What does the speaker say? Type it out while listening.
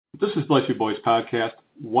This is Bless You Boys Podcast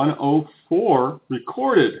 104,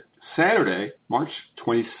 recorded Saturday, March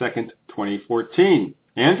 22nd, 2014.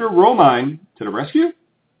 Andrew Romine to the rescue.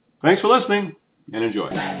 Thanks for listening, and enjoy.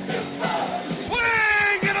 Swing and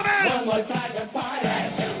a miss! One more time to party.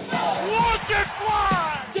 Watch it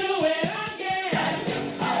fly! Do it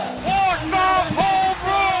again. Walk off home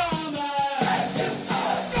run!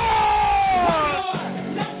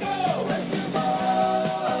 Let's go.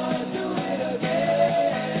 Do it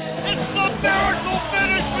again. It's the miracle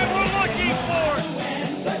finish we were looking for!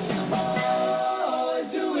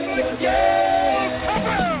 Do it again. Come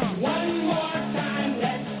on! One more time.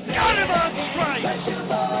 Let's Got him on strike!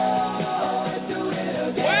 do it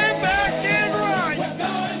again. Way back in right! We're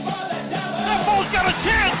going for the double. That ball's got a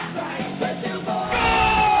chance!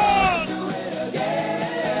 Gone! Do it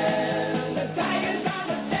again. The Tigers on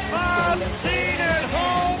the Bob Seed at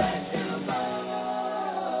home!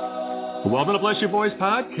 Welcome to Bless You Boys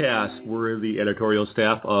Podcast. We're the editorial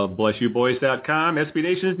staff of BlessYouBoys.com. SB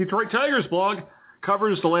Nation's Detroit Tigers blog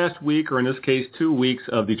covers the last week, or in this case, 2 weeks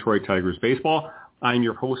of Detroit Tigers baseball. I'm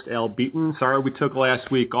your host, Al Beaton. Sorry we took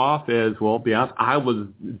last week off, as well, to be honest, I was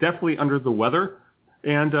definitely under the weather.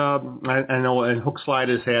 And I know and Hookslide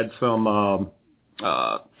has had some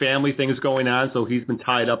family things going on, so he's been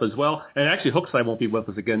tied up as well. And actually, Hookslide won't be with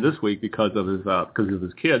us again this week because of his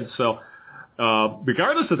kids. So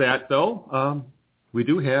regardless of that, though, we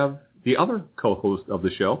do have the other co-host of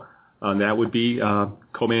the show. That would be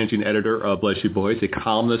co-managing editor of Bless You Boys, a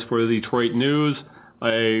columnist for the Detroit News,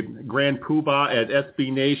 a grand poobah at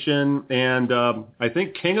SB Nation, and I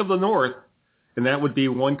think King of the North, and that would be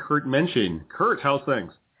one Kurt Mensching. Kurt, how's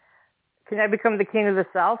things? Can I become the king of the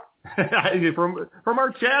South? From our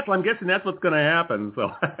chat, I'm guessing that's what's going to happen.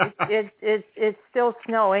 So It's still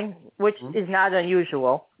snowing, which is not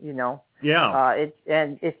unusual, you know. yeah,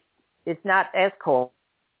 It's not as cold.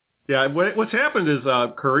 yeah. What's happened is,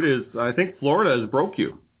 Kurt, is I think Florida has broke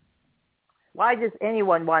you. Why does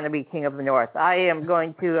anyone want to be king of the North? I am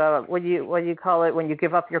going to what do you call it when you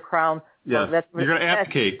give up your crown? Yeah, Well, you're going to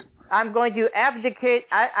abdicate. I'm going to abdicate.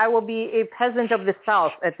 I will be a peasant of the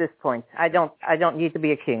South at this point. I don't need to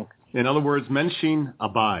be a king. In other words, Mensching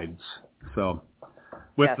abides. So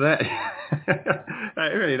with Yes. that,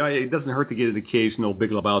 it doesn't hurt to get an occasional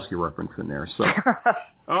Big Lebowski reference in there. So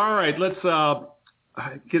all right, let's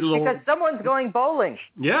get a little. Because someone's going bowling.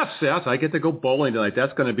 Yes, I get to go bowling tonight.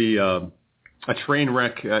 That's going to be a train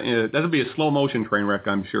wreck. That'll be a slow motion train wreck,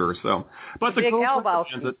 I'm sure. So, but the Big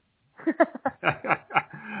Lebowski.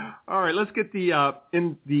 All right, let's get the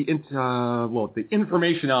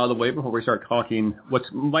information out of the way before we start talking what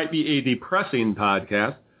might be a depressing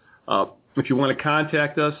podcast. If you want to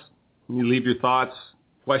contact us, you leave your thoughts,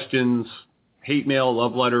 questions, hate mail,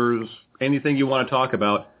 love letters, anything you want to talk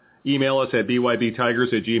about, email us at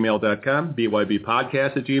bybtigers@gmail.com,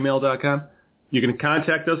 bybpodcast@gmail.com. You can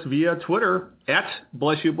contact us via Twitter at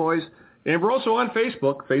BlessYouBoys. And we're also on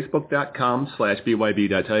Facebook,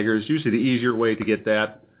 facebook.com/byb.tigers. Usually the easier way to get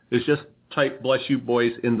that is just type Bless You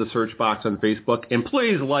Boys in the search box on Facebook. And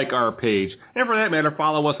please like our page. And for that matter,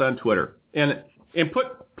 follow us on Twitter. And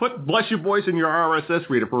put Bless You Boys in your RSS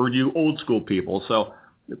reader for you old school people. So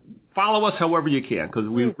follow us however you can. Because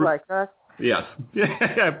we like us. Yes.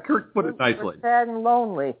 Yeah, Kurt put it nicely. We're sad and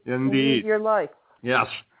lonely. Indeed. You need your life. Yes.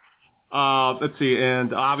 Let's see,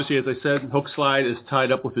 and obviously, as I said, Hookslide is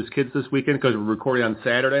tied up with his kids this weekend because we're recording on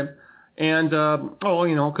Saturday. And,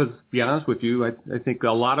 because to be honest with you, I think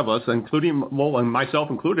a lot of us, including, and myself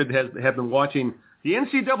included, have been watching the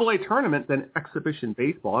NCAA Tournament than exhibition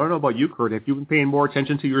baseball. I don't know about you, Kurt. Have you been paying more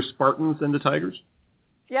attention to your Spartans than the Tigers?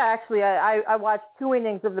 Yeah, actually, I watched 2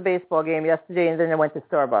 innings of the baseball game yesterday, and then I went to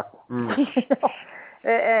Starbucks.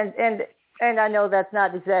 And I know that's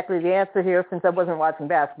not exactly the answer here since I wasn't watching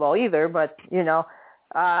basketball either, but,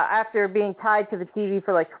 after being tied to the TV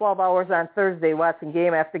for like 12 hours on Thursday, watching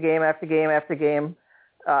game after game after game after game,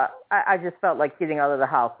 I just felt like getting out of the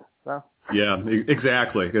house. So. Yeah,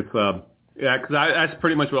 exactly. It's because that's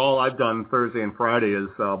pretty much all I've done Thursday and Friday is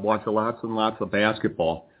watch lots and lots of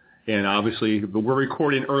basketball. And obviously, we're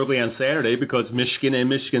recording early on Saturday because Michigan and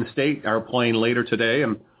Michigan State are playing later today,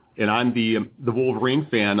 and I'm the Wolverine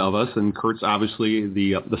fan of us, and Kurt's obviously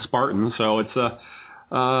the Spartan. So it's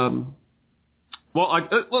we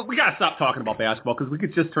got to stop talking about basketball because we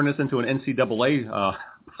could just turn this into an NCAA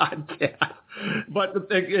podcast. But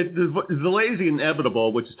the lazy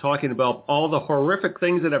inevitable, which is talking about all the horrific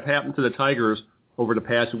things that have happened to the Tigers over the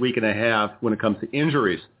past week and a half when it comes to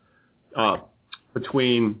injuries,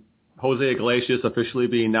 between Jose Iglesias officially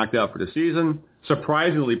being knocked out for the season,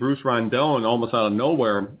 surprisingly, Bruce Rondon, almost out of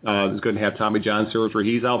nowhere, is going to have Tommy John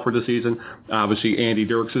surgery. He's out for the season. Obviously, Andy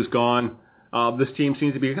Dirks is gone. This team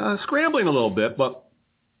seems to be scrambling a little bit, but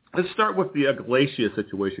let's start with the Iglesias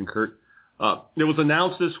situation, Kurt. It was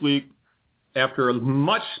announced this week after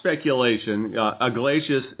much speculation.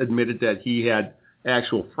 Iglesias admitted that he had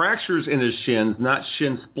actual fractures in his shins, not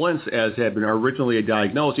shin splints as had been originally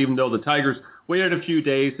diagnosed, even though the Tigers waited a few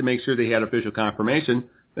days to make sure they had official confirmation.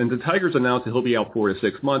 And the Tigers announced that he'll be out 4 to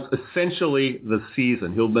 6 months, essentially the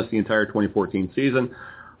season. He'll miss the entire 2014 season.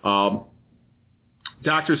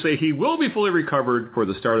 Doctors say he will be fully recovered for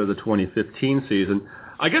the start of the 2015 season.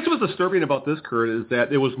 I guess what's disturbing about this, Kurt, is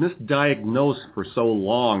that it was misdiagnosed for so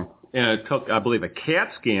long, and it took, I believe, a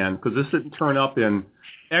CAT scan, because this didn't turn up in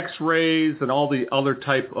X-rays and all the other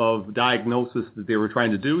type of diagnosis that they were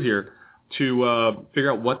trying to do here to figure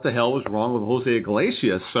out what the hell was wrong with Jose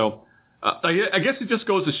Iglesias. So I guess it just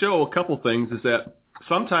goes to show a couple things, is that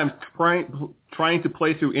sometimes trying to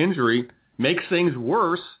play through injury makes things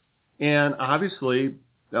worse, and obviously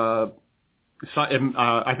I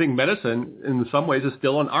think medicine in some ways is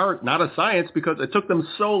still an art, not a science, because it took them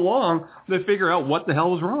so long to figure out what the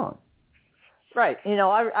hell was wrong. Right. You know,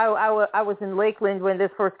 I was in Lakeland when this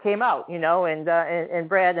first came out, you know, and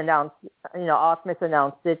Brad announced, you know, Osmus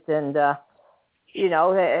announced it, and you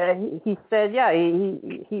know, he said, yeah,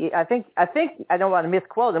 he I think I don't want to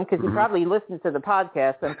misquote him because he probably listened to the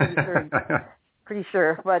podcast. I'm pretty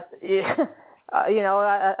sure, but you know,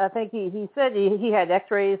 I think he said he had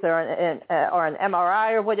X-rays or an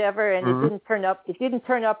MRI or whatever, and it didn't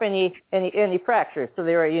turn up any fractures. So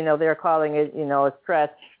they were calling it, you know, a stress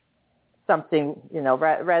something, you know,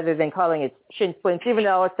 rather than calling it shin splints, even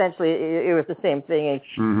though essentially it was the same thing.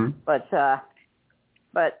 But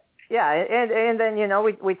yeah, and then, you know,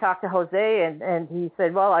 we talked to Jose, and he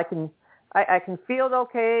said, well, I can field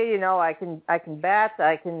okay, you know, I can bat,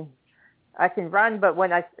 I can run, but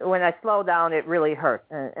when I slow down, it really hurts.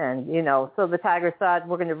 And you know, so the Tigers thought,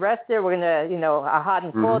 we're going to rest it. We're going to, you know, a hot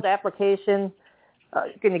and cold application,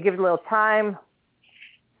 going to give it a little time.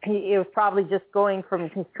 It was probably just going from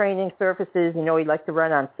his training surfaces, you know, he liked to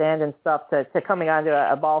run on sand and stuff, to coming onto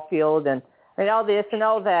a ball field and all this and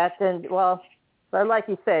all that. And, well, but like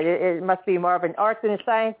you said, it must be more of an art than a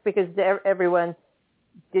science, because everyone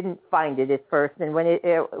didn't find it at first. And when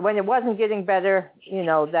it wasn't getting better, you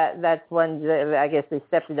know, that's when I guess they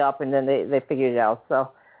stepped it up, and then they figured it out.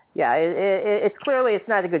 So, yeah, it's clearly it's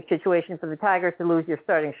not a good situation for the Tigers to lose your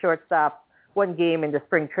starting shortstop one game into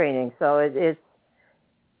spring training. So it's.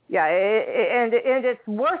 Yeah, and it's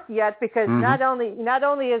worse yet, because not only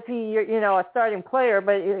is he, you know, a starting player,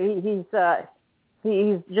 but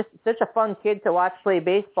he's just such a fun kid to watch play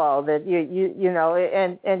baseball, that you know,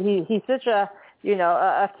 and he's such a, you know,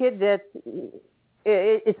 a kid that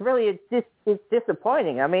it's really it's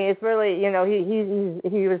disappointing. I mean, it's really, you know, you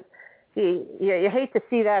hate to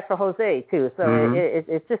see that for Jose too. So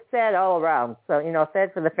it's just sad all around. So, you know,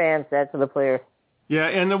 sad for the fans, sad for the players. Yeah,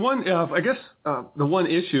 and the one, the one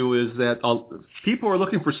issue is that people are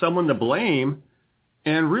looking for someone to blame,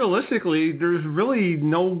 and realistically, there's really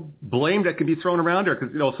no blame that can be thrown around there,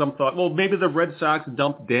 because, you know, some thought, well, maybe the Red Sox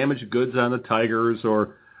dumped damaged goods on the Tigers,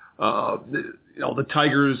 or, you know, the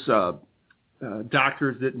Tigers'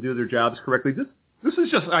 doctors didn't do their jobs correctly. This is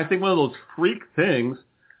just, I think, one of those freak things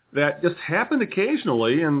that just happened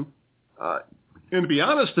occasionally, and to be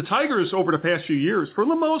honest, the Tigers over the past few years, for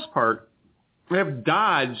the most part, have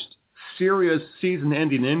dodged serious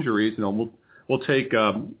season-ending injuries. You know, we'll take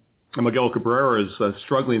Miguel Cabrera is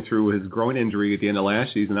struggling through his groin injury at the end of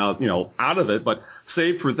last season, out of it. But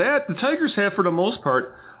save for that, the Tigers have, for the most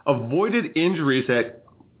part, avoided injuries that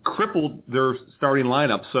crippled their starting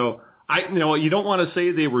lineup. So you don't want to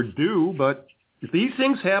say they were due, but if these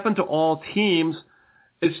things happen to all teams,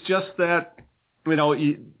 it's just that, you know,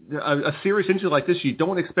 a serious injury like this, you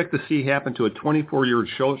don't expect to see happen to a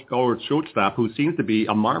 24-year-old shortstop who seems to be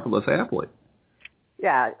a marvelous athlete.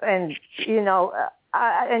 Yeah, and, you know,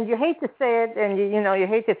 and you hate to say it, and, you know, you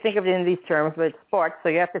hate to think of it in these terms, but it's sports, so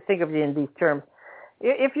you have to think of it in these terms.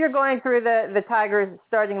 If you're going through the Tigers'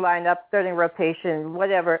 starting lineup, starting rotation,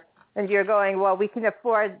 whatever, and you're going, well, we can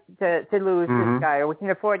afford to lose this guy, or we can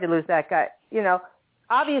afford to lose that guy, you know,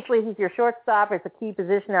 obviously, he's your shortstop. It's a key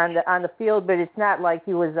position on the field, but it's not like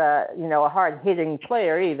he was a hard-hitting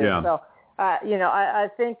player either. Yeah. So, you know, I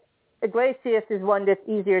think Iglesias is one that's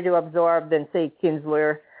easier to absorb than, say,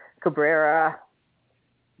 Kinsler, Cabrera,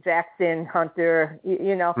 Jackson, Hunter,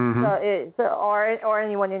 you know, or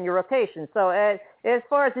anyone in your rotation. So as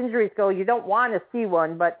far as injuries go, you don't want to see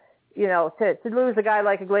one, but, you know, to lose a guy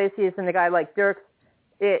like Iglesias and a guy like Dirks,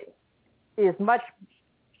 it is much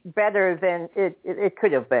better than it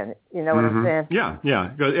could have been. You know what I'm saying? Yeah.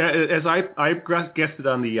 As I guested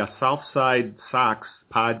on the Southside Sox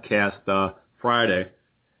podcast Friday,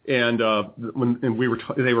 and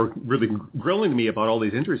they were really grilling me about all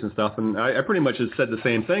these injuries and stuff, and I pretty much had said the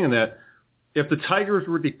same thing, in that if the Tigers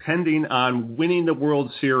were depending on winning the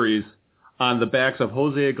World Series on the backs of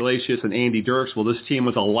Jose Iglesias and Andy Dirks, well, this team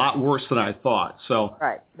was a lot worse than I thought. So,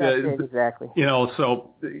 right, that's it, exactly.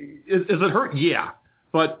 So is it hurt? Yeah.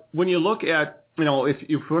 But when you look at, if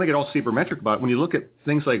you want to get all sabermetric about it, when you look at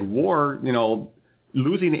things like WAR,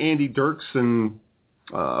 losing Andy Dirks and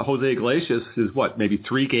Jose Iglesias is maybe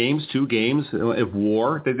 2 games of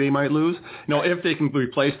WAR that they might lose. If they can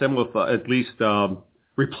replace them with at least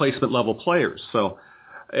replacement level players. So,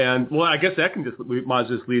 and I guess that might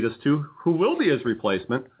just lead us to who will be his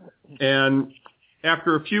replacement. And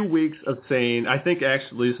after a few weeks of saying, I think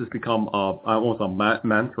actually this has become almost a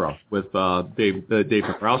mantra with Dave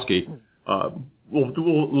Dombrowski.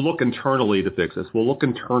 We'll look internally to fix this. We'll look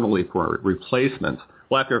internally for replacements.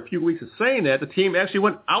 Well, after a few weeks of saying that, the team actually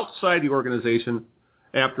went outside the organization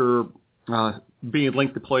after being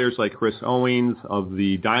linked to players like Chris Owings of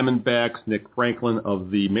the Diamondbacks, Nick Franklin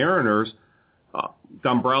of the Mariners.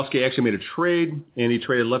 Dombrowski actually made a trade, and he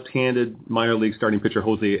traded left-handed minor league starting pitcher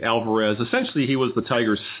Jose Alvarez. Essentially, he was the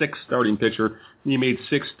Tigers' 6th starting pitcher. He made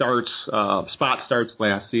 6 starts, spot starts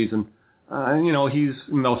last season. He's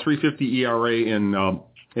 3.50 ERA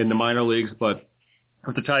in the minor leagues, but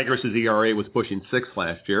with the Tigers, his ERA was pushing 6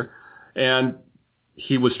 last year. And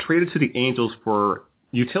he was traded to the Angels for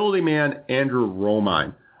utility man Andrew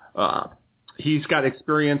Romine. He's got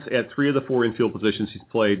experience at 3 of the 4 infield positions. He's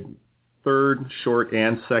played third, short,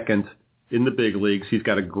 and second in the big leagues. He's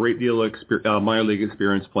got a great deal of minor league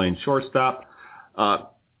experience playing shortstop.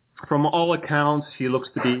 From all accounts, he looks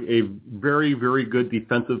to be a very, very good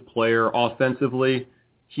defensive player. Offensively,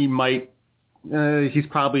 he's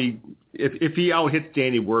probably, if he out-hits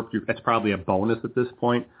Danny Werf, that's probably a bonus at this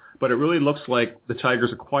point. But it really looks like the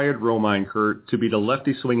Tigers acquired Romine, Kurt, to be the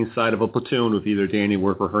lefty swinging side of a platoon with either Danny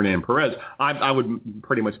Werf or Hernan Perez. I would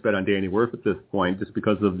pretty much bet on Danny Werf at this point just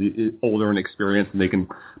because of the older and experience, and they can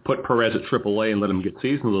put Perez at AAA and let him get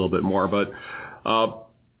seasoned a little bit more. But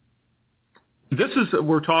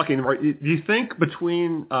we're talking, right? Do you think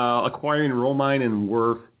between acquiring Romine and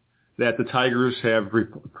Werf that the Tigers have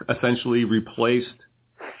essentially replaced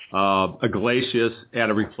Iglesias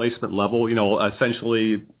at a replacement level,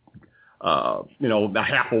 essentially a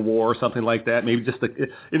half a WAR or something like that? Maybe just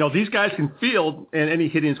these guys can field, and any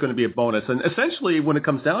hitting is going to be a bonus. And essentially, when it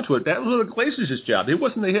comes down to it, that was Iglesias' job. It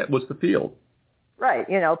wasn't the hit; was the field. Right.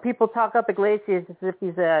 People talk up Iglesias as if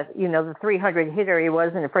he's the 300 hitter he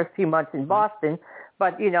was in the first few months in Boston.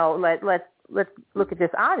 But let's look at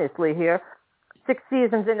this honestly here. 6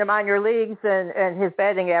 seasons in the minor leagues, and his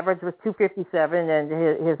batting average was .257, and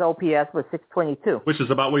his OPS was .622. Which is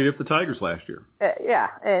about what he did for the Tigers last year. Yeah,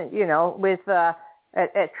 and with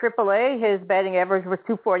at AAA, his batting average was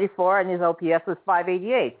 .244, and his OPS was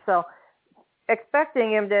 .588. So,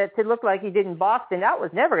 expecting him to look like he did in Boston, that was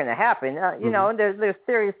never going to happen. There's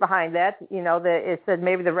theories behind that. That it said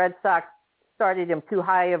maybe the Red Sox started him too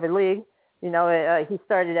high of a league. He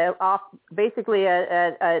started off basically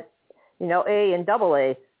at A and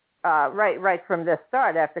AA, right from the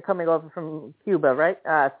start after coming over from Cuba, right?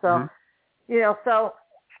 And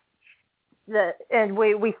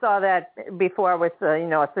we saw that before with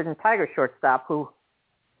a certain Tiger shortstop who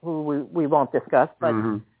we won't discuss,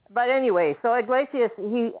 but anyway, so Iglesias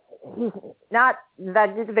he's not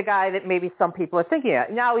the guy that maybe some people are thinking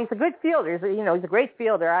of. Now he's a good fielder, he's a great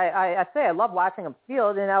fielder. I say I love watching him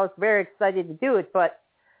field, and I was very excited to do it, but.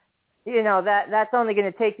 That's only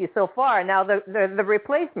going to take you so far. Now the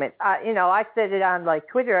replacement, I said it on like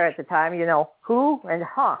Twitter at the time, who and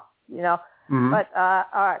but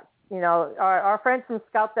our friends from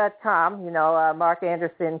Scout.com, Mark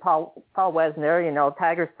Anderson, Paul Wesner,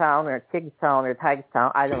 Tigerstown or Tigstown or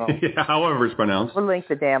Tigerstown, I don't know. Yeah, however it's pronounced. We'll link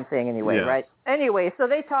the damn thing anyway, right? Anyway, so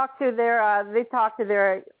they talked to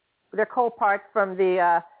their co-parts from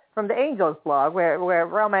the Angels blog where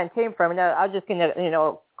Romine came from, and I'm just going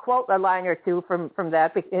to quote a line or two from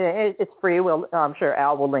that. It's free. I'm sure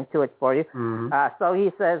Al will link to it for you. So he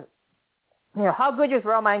says, how good is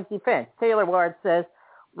Romine's defense? Taylor Ward says,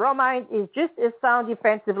 Romine is just as sound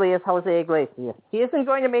defensively as Jose Iglesias. He isn't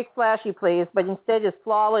going to make flashy plays, but instead is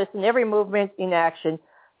flawless in every movement in action,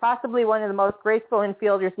 possibly one of the most graceful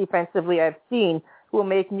infielders defensively I've seen, who will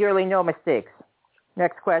make nearly no mistakes.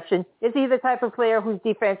 Next question, is he the type of player whose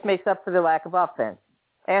defense makes up for the lack of offense?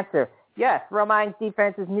 Answer, yes, Romine's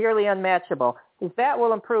defense is nearly unmatchable. His bat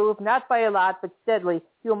will improve, not by a lot, but steadily.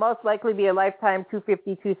 He will most likely be a lifetime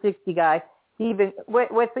 250, 260 guy, even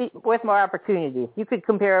with more opportunities. You could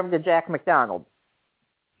compare him to Jack McDonald.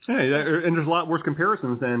 Hey, and there's a lot worse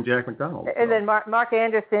comparisons than Jack McDonald. So. And then Mark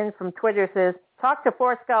Anderson from Twitter says, talked to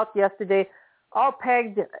 4 scouts yesterday, all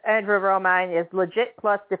pegged Andrew Romine as legit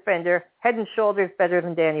plus defender, head and shoulders better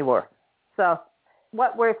than Danny Moore. So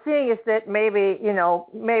what we're seeing is that maybe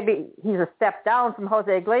he's a step down from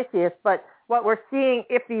Jose Iglesias, but what we're seeing,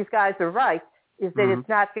 if these guys are right, is that it's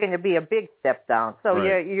not going to be a big step down. So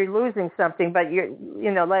right. you're losing something, but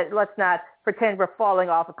let's not pretend we're falling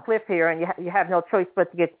off a cliff here and you have no choice but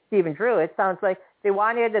to get Stephen Drew. It sounds like they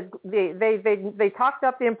talked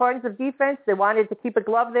up the importance of defense. They wanted to keep a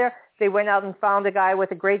glove there. They went out and found a guy with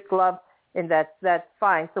a great glove, and that's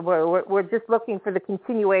fine. So we're just looking for the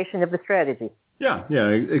continuation of the strategy. Yeah,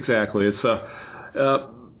 exactly. It's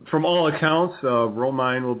from all accounts,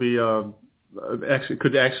 Romine will be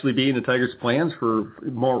could actually be in the Tigers' plans for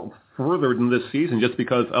more further than this season, just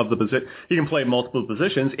because of the position. He can play multiple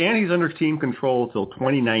positions, and he's under team control until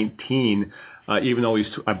 2019. Even though he's,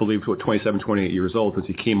 I believe, 27, 28 years old, since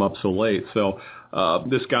he came up so late. So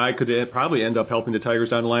this guy could probably end up helping the Tigers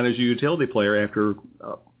down the line as a utility player after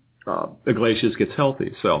Iglesias gets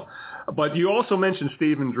healthy. So, but you also mentioned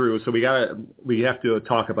Stephen Drew, so we have to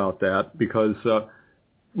talk about that, because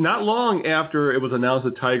not long after it was announced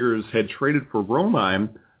the Tigers had traded for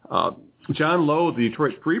Romine, John Lowe of the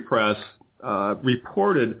Detroit Free Press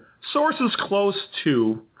reported sources close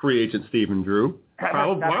to free agent Stephen Drew,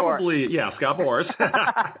 probably Scott Boras,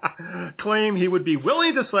 claim he would be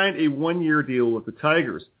willing to sign a 1-year deal with the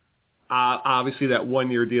Tigers. Obviously, that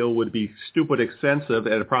 1-year deal would be stupid expensive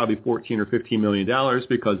at probably $14 or $15 million,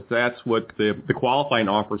 because that's what the qualifying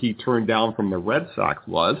offer he turned down from the Red Sox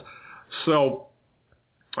was. So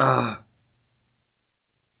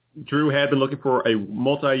Drew had been looking for a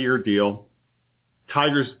multi-year deal.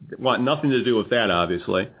 Tigers want nothing to do with that,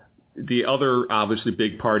 obviously. The other, obviously,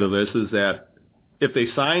 big part of this is that if they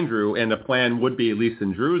sign Drew, and the plan would be, at least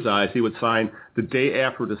in Drew's eyes, he would sign the day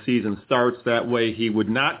after the season starts. That way he would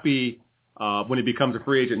not be, when he becomes a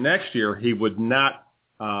free agent next year, he would not,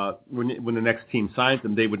 when the next team signs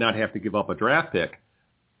him, they would not have to give up a draft pick.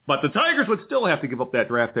 But the Tigers would still have to give up that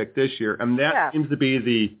draft pick this year, and that seems to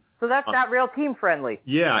be So that's not real team-friendly.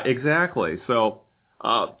 Yeah, exactly. So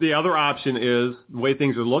the other option is, the way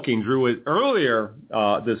things are looking, Drew, earlier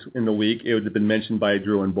in the week, it would have been mentioned by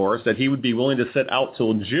Drew and Boras that he would be willing to sit out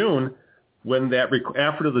till June, when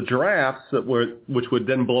after the drafts, which would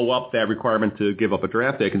then blow up that requirement to give up a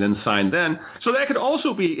draft pick and then sign then. So that could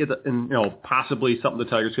also be, possibly something the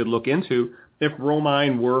Tigers could look into if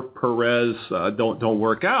Romine, Wirth, Perez don't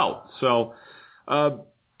work out. So, I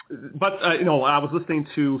was listening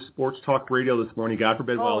to Sports Talk Radio this morning. God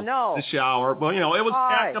forbid, the shower. Well, it was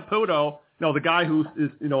Pat Caputo, the guy who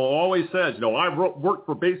is, always says, I worked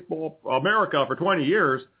for Baseball America for 20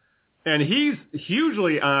 years, and he's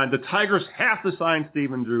hugely on the Tigers have to sign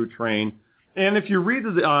Stephen Drew train. And if you read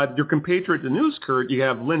your compatriot, the news, Kurt, you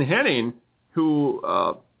have Lynn Henning, who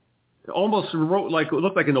almost looked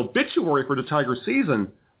like an obituary for the Tigers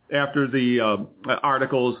season after the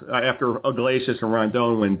articles after Iglesias and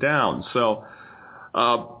Rondon went down. So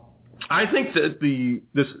I think that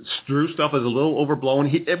this Drew stuff is a little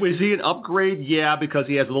overblown. Was he an upgrade? Yeah, because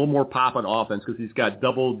he has a little more pop on offense, because he's got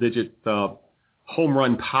double-digit home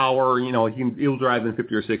run power. He'll drive in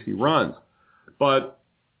 50 or 60 runs. But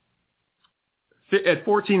at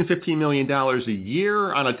 $14, $15 million a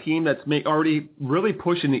year on a team that's already really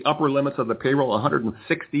pushing the upper limits of the payroll, $160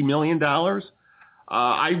 million,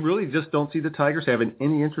 I really just don't see the Tigers having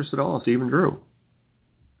any interest at all in Stephen Drew.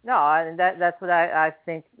 No, and that's what I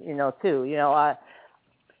think, too.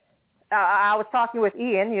 I was talking with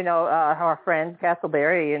Ian, our friend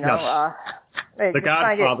Castleberry, Yes. The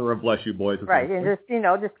godfather of Bless You Boys. Right, and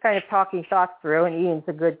just kind of talking thoughts through, and Ian's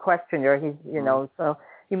a good questioner. He's, so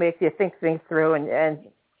he makes you think things through. And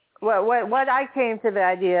what I came to the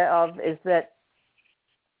idea of is that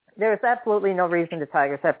there's absolutely no reason the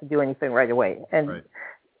Tigers have to do anything right away. And,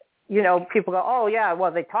 people go, oh, yeah,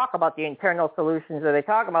 well, they talk about the internal solutions, or they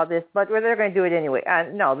talk about this, but they're going to do it anyway.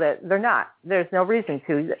 No, they're not. There's no reason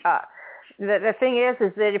to. The thing is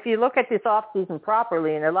that if you look at this offseason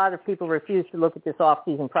properly, and a lot of people refuse to look at this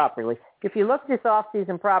offseason properly, if you look at this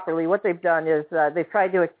offseason properly, what they've done is they've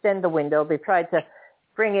tried to extend the window. They've tried to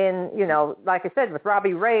bring in, like I said, with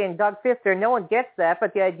Robbie Ray and Doug Fister, no one gets that,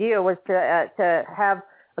 but the idea was to have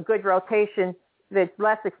a good rotation that's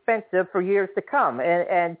less expensive for years to come.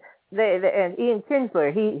 And Ian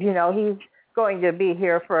Kinsler, he's going to be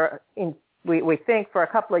here we think, for a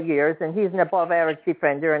couple of years, and he's an above-average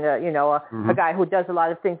defender and a guy who does a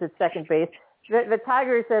lot of things at second base. The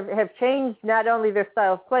Tigers have changed not only their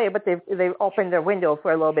style of play, but they've opened their window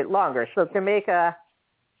for a little bit longer. So to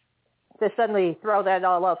suddenly throw that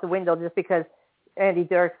all out the window just because Andy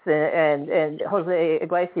Dirks and Jose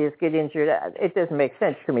Iglesias get injured, it doesn't make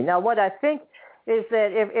sense to me. Now, what I think is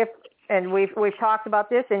that if and we've talked about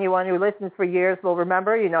this, anyone who listens for years will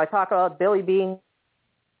remember, I talk about Billy being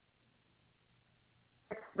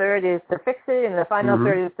third is to fix it, and the final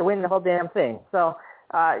third is to win the whole damn thing. So,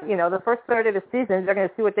 the first third of the season, they're going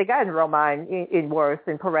to see what they got in Romine, in Worth,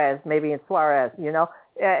 in Perez, maybe in Suarez,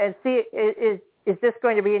 and see is this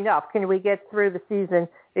going to be enough? Can we get through the season?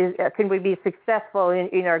 Can we be successful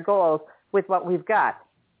in our goals with what we've got?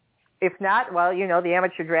 If not, well, the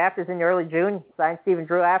amateur draft is in early June. Sign Stephen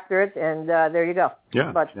Drew after it, and there you go.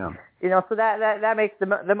 Yeah. But so that makes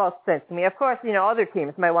the most sense to me. Of course, other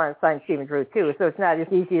teams might want to sign Stephen Drew too. So it's not as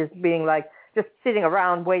easy as being like just sitting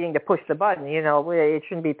around waiting to push the button. It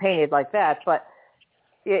shouldn't be painted like that. But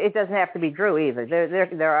it doesn't have to be Drew either.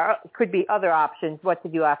 There could be other options what to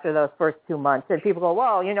do after those first 2 months. And people go,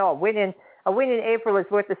 well, a win in April is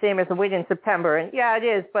worth the same as a win in September. And yeah, it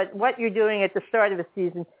is. But what you're doing at the start of the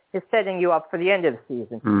season is setting you up for the end of the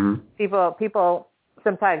season. Mm-hmm. People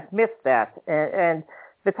sometimes miss that. And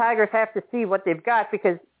the Tigers have to see what they've got,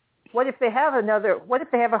 because what if they have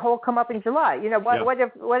a hole come up in July? What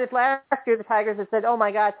if last year the Tigers had said, oh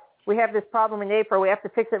my God, we have this problem in April, we have to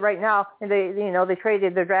fix it right now, and they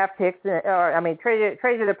traded their draft picks,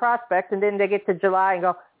 traded the prospects, and then they get to July and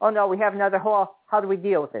go, oh no, we have another hole, how do we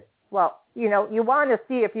deal with it? Well, you want to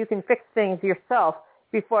see if you can fix things yourself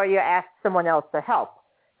before you ask someone else to help.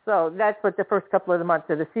 So that's what the first couple of the months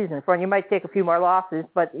of the season is for. And you might take a few more losses,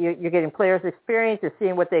 but you're getting players' experience, you're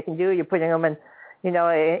seeing what they can do, you're putting them in,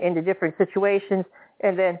 into different situations,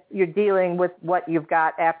 and then you're dealing with what you've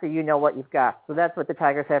got after you know what you've got. So that's what the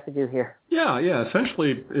Tigers have to do here. Yeah.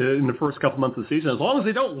 Essentially, in the first couple months of the season, as long as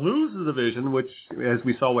they don't lose the division, which, as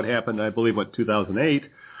we saw what happened, I believe, 2008,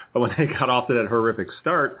 when they got off to that horrific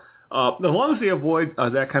start, as long as they avoid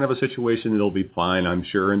that kind of a situation, it'll be fine, I'm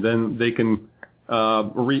sure. And then they can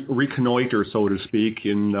reconnoiter, so to speak,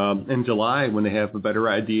 in July when they have a better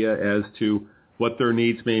idea as to what their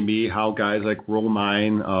needs may be, how guys like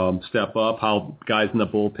Romine step up, how guys in the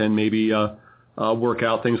bullpen maybe work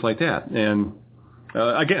out, things like that. And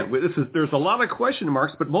again, there's a lot of question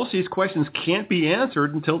marks, but most of these questions can't be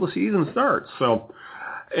answered until the season starts. So,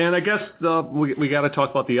 and I guess we got to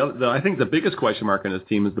talk about I think the biggest question mark on this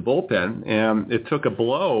team is the bullpen, and it took a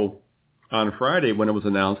blow on Friday when it was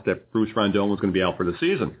announced that Bruce Rondon was going to be out for the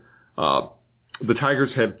season. The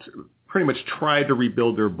Tigers had pretty much tried to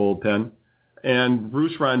rebuild their bullpen, and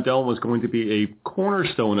Bruce Rondon was going to be a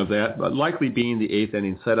cornerstone of that, but likely being the eighth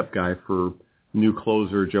inning setup guy for new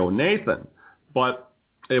closer Joe Nathan. But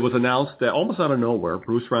it was announced that almost out of nowhere,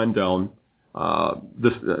 Bruce Rondon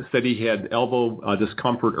said he had elbow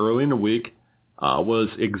discomfort early in the week, was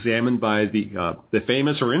examined by the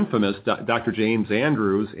famous or infamous Dr. James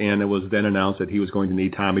Andrews, and it was then announced that he was going to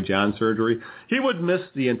need Tommy John surgery. He would miss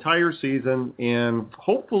the entire season and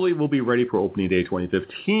hopefully will be ready for opening day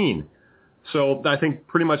 2015. So I think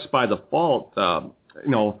pretty much by default,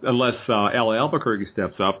 unless Al Albuquerque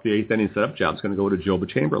steps up, the eighth inning setup job is going to go to Jabba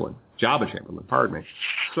Chamberlain, pardon me.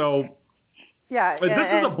 So yeah, this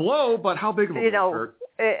is a blow, but how big of a blow, Kurt?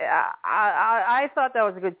 I thought that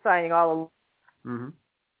was a good signing all along. Mm-hmm.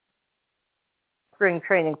 Spring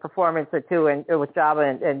training performance or two, and with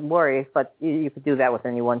Jabba and Worry, but you could do that with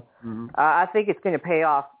anyone. Mm-hmm. I think it's going to pay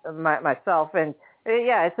off myself, and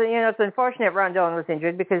it's unfortunate Rondon was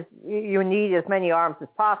injured because you need as many arms as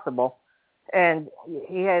possible, and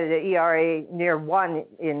he had an ERA near 1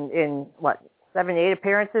 in what 7, 8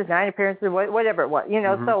 appearances, 9 appearances, whatever it was,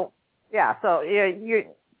 Mm-hmm. So you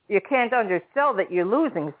can't undersell that you're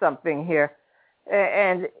losing something here,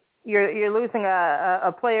 and you're losing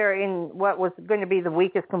a player in what was going to be the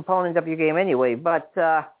weakest component of your game anyway. But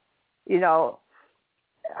how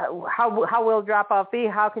will drop-off be?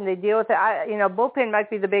 How can they deal with it? Bullpen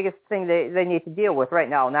might be the biggest thing they need to deal with right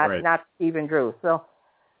now, not Stephen Drew. So,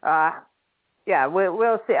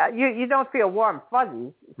 we'll see. You don't feel warm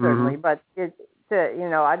fuzzy certainly, mm-hmm. but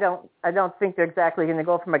I don't think they're exactly going to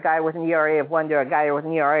go from a guy with an ERA of 1 to a guy with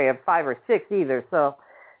an ERA of 5 or 6 either. So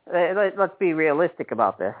let's be realistic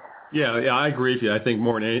about this. Yeah, I agree with you. I think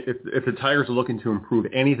more than if the Tigers are looking to improve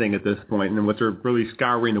anything at this point, and what they're really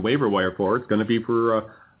scouring the waiver wire for, it's going to be for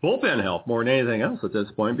bullpen help more than anything else at this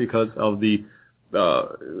point because of the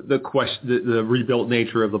rebuilt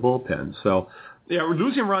nature of the bullpen. So, yeah,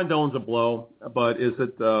 losing Rondon's a blow, but is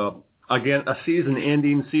it again, a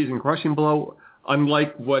season-ending, season-crushing blow,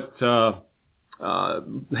 unlike what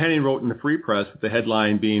Henny wrote in the Free Press, with the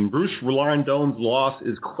headline being, Bruce Rondon's loss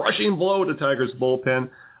is crushing blow to Tigers bullpen.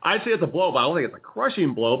 I'd say it's a blow, but I don't think it's a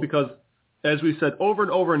crushing blow because, as we said over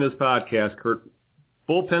and over in this podcast, Kurt,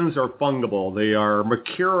 bullpens are fungible. They are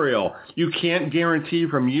mercurial. You can't guarantee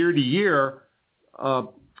from year to year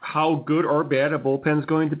how good or bad a bullpen's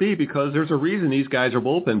going to be because there's a reason these guys are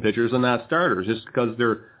bullpen pitchers and not starters, just because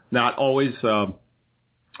they're not always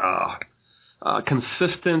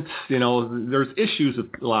consistent. You know, there's issues with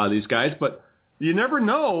a lot of these guys, but you never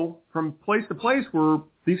know from place to place where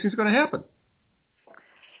these things are going to happen.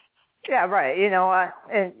 Yeah, right. You know,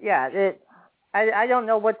 I don't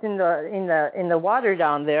know what's in the water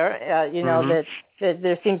down there. You know that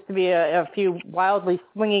there seems to be a few wildly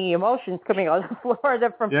swinging emotions coming out of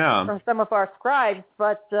Florida from some of our scribes.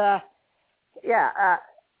 But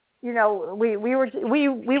you know, we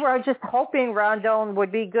were just hoping Rondon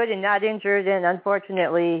would be good and not injured, and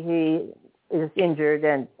unfortunately he is injured.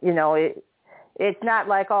 And you know, it's not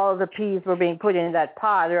like all of the peas were being put in that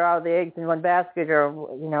pot, or all the eggs in one basket, or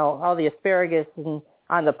you know, all the asparagus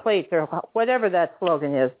on the plate, or whatever that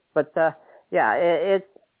slogan is. But it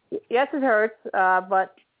hurts,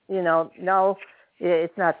 but you know, no,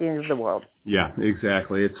 it's not the end of the world. Yeah,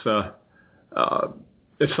 exactly. It's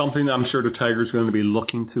something I'm sure the Tigers are going to be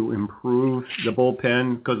looking to improve the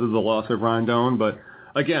bullpen because of the loss of Rondon. But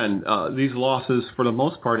again, these losses for the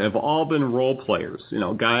most part have all been role players. You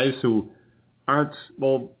know, guys who aren't,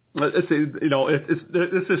 well, let's say, you know,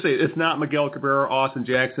 let's just say it's not Miguel Cabrera, Austin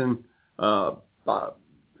Jackson, or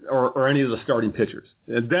any of the starting pitchers.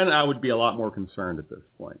 And then I would be a lot more concerned at this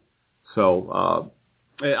point. So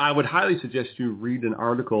I would highly suggest you read an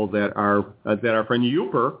article that our friend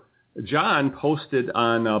Uper, John, posted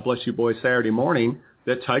on Bless You Boys Saturday morning,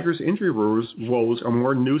 that Tigers' injury woes are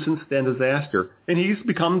more nuisance than disaster. And he's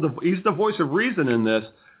the voice of reason in this,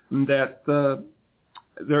 that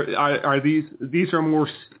these are more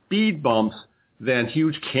speed bumps than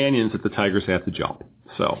huge canyons that the Tigers have to jump.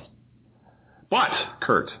 So, but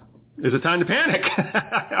Kurt, is it time to panic?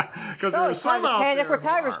 Because no, it's time to panic for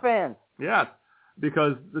Tigers fans. Yes,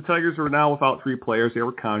 because the Tigers are now without three players they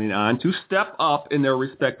were counting on to step up in their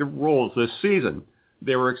respective roles this season.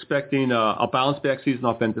 They were expecting a bounce-back season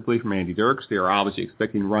offensively from Andy Dirks. They were obviously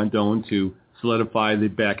expecting Rondon to solidify the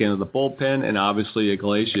back end of the bullpen, and obviously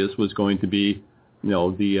Iglesias was going to be, you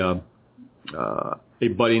know, a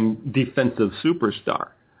budding defensive superstar.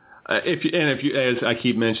 If you, as I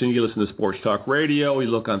keep mentioning, you listen to sports talk radio, you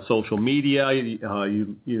look on social media,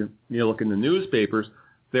 you look in the newspapers,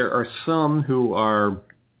 there are some who are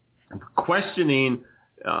questioning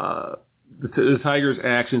the Tigers'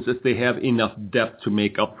 actions if they have enough depth to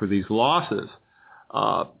make up for these losses.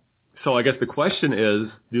 So I guess the question is,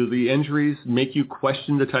 do the injuries make you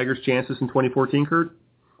question the Tigers' chances in 2014, Kurt?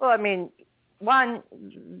 Well, I mean, one,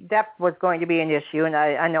 depth was going to be an issue, and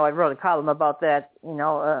I know I wrote a column about that, you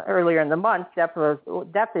know, earlier in the month. Depth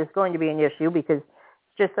is going to be an issue because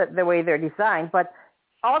just the way they're designed, but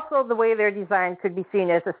also the way they're designed could be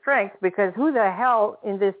seen as a strength, because who the hell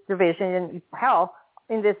in this division and hell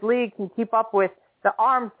in this league can keep up with the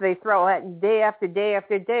arms they throw at day after day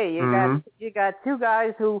after day? You got two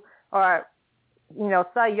guys who are, you know,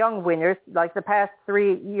 Cy Young winners, like the past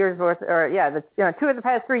 3 years worth, two of the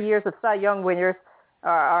past 3 years of Cy Young winners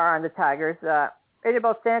are on the Tigers.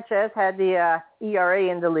 Anibal Sanchez had the ERA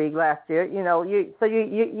in the league last year. You know, you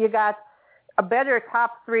got a better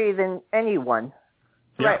top three than anyone.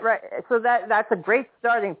 Yeah. Right. So that's a great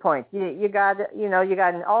starting point. You got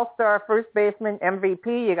an all-star first baseman,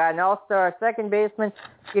 MVP. You got an all-star second baseman.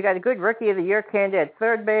 You got a good Rookie of the Year candidate at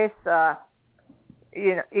third base.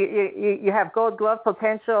 You have Gold Glove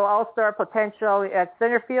potential, all-star potential at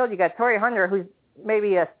center field. You got Torrey Hunter, who's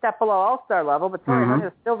maybe a step below all-star level, but Torrey Hunter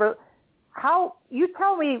is still. How you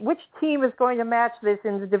tell me which team is going to match this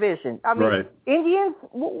in the division? I mean, right. Indians.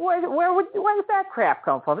 Where does that crap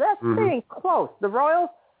come from? That's getting close. The Royals.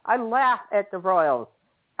 I laugh at the Royals.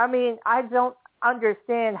 I mean, I don't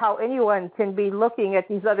understand how anyone can be looking at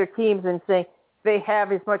these other teams and saying they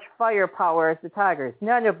have as much firepower as the Tigers.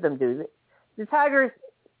 None of them do. The Tigers,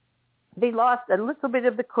 they lost a little bit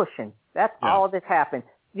of the cushion. That's all that happened.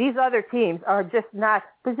 These other teams are just not,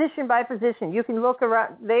 position by position. You can look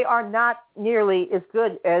around. They are not nearly as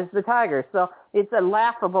good as the Tigers. So it's a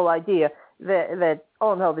laughable idea that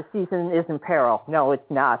oh, no, the season is in peril. No, it's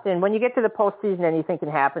not. And when you get to the postseason, anything can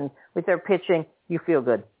happen with their pitching. You feel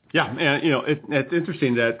good. Yeah, and, you know, it's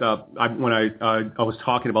interesting that when I was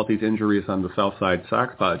talking about these injuries on the Southside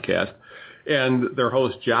Sox podcast, And their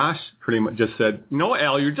host, Josh, pretty much just said, no,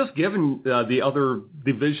 Al, you're just giving the other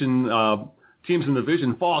division teams in the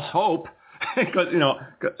division false hope. Because,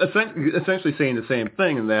 essentially saying the same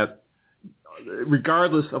thing, in that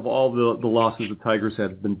regardless of all the losses the Tigers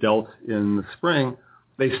have been dealt in the spring,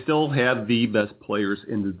 they still have the best players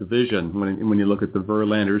in the division. When you look at the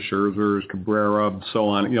Verlander, Scherzers, Cabrera, so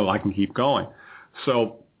on, I can keep going.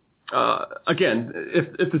 So, again,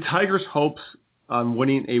 if the Tigers' hopes on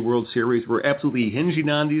winning a World Series were absolutely hinging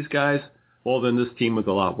on these guys, well, then this team was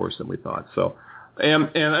a lot worse than we thought. So, and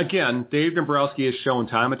again, Dave Dombrowski has shown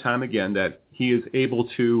time and time again that he is able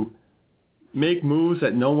to make moves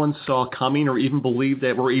that no one saw coming or even believed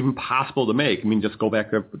that were even possible to make. I mean, just go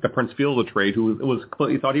back to the Prince Fielder trade, who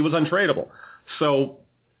thought he was untradeable. So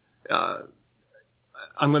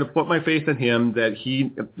I'm going to put my faith in him that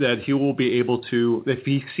he will be able to, if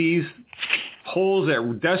he sees holes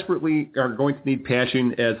that desperately are going to need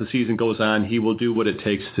patching as the season goes on, he will do what it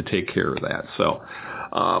takes to take care of that. So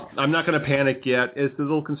I'm not going to panic yet. It's a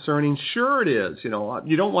little concerning. Sure it is. You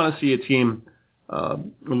don't want to see a team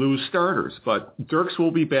lose starters, but Dirks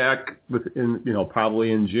will be back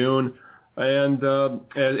probably in June. And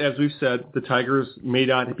as we've said, the Tigers may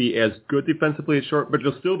not be as good defensively at short, but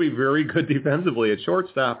they'll still be very good defensively at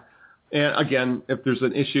shortstop. And again, if there's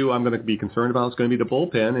an issue I'm going to be concerned about, it's going to be the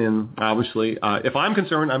bullpen. And obviously, if I'm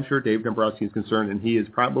concerned, I'm sure Dave Dombrowski is concerned, and he is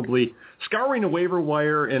probably scouring the waiver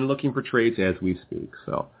wire and looking for trades as we speak.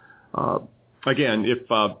 So, again,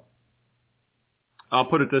 if I'll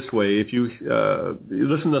put it this way, if you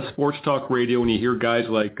listen to sports talk radio and you hear guys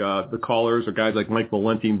like the callers or guys like Mike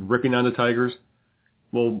Valenti ripping on the Tigers,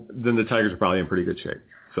 well, then the Tigers are probably in pretty good shape.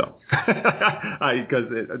 So, because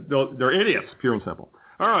they're idiots, pure and simple.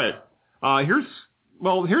 All right. Here's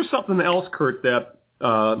something else, Kurt, that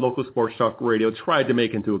local sports talk radio tried to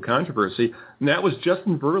make into a controversy, and that was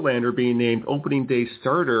Justin Verlander being named opening day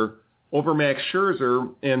starter over Max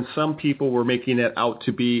Scherzer, and some people were making it out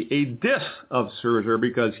to be a diss of Scherzer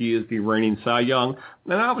because he is the reigning Cy Young,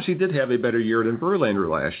 and obviously did have a better year than Verlander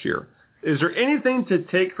last year. Is there anything to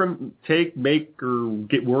make or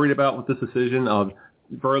get worried about with this decision of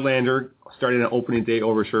Verlander starting an opening day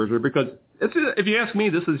over Scherzer? Because if you ask me,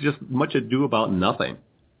 this is just much ado about nothing.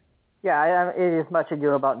 Yeah, it is much ado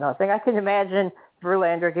about nothing. I can imagine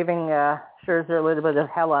Verlander giving Scherzer a little bit of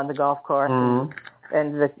hell on the golf course,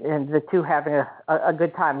 and the two having a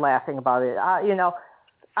good time laughing about it.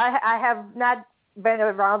 I have not been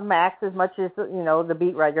around Max as much as the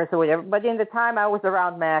beat writers or whatever, but in the time I was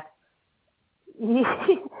around Max, you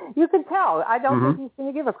can tell. I don't think he's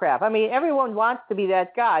going to give a crap. I mean, everyone wants to be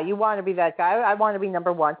that guy. You want to be that guy. I want to be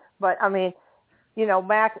number one. But, I mean,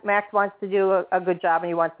 Max wants to do a good job, and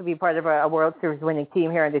he wants to be part of a World Series winning team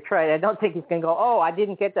here in Detroit. I don't think he's going to go, I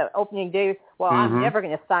didn't get the opening day. Well, I'm never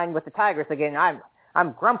going to sign with the Tigers again.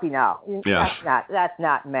 I'm grumpy now. Yeah. That's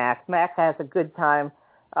not Max. Max has a good time.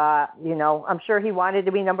 I'm sure he wanted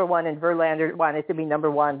to be number one, and Verlander wanted to be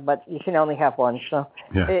number one, but you can only have one. So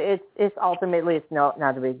it's ultimately it's not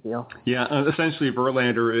a big deal. Yeah, essentially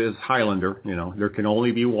Verlander is Highlander. There can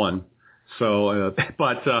only be one. So, this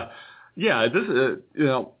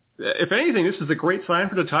if anything, this is a great sign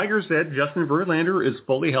for the Tigers that Justin Verlander is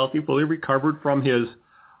fully healthy, fully recovered from his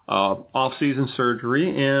off-season surgery,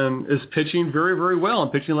 and is pitching very, very well,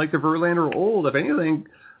 and pitching like the Verlander old. If anything,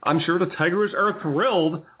 I'm sure the Tigers are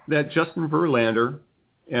thrilled that Justin Verlander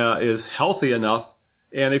is healthy enough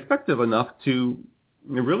and effective enough to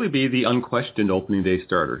really be the unquestioned opening day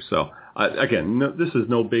starter. So, this is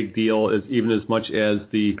no big deal, even as much as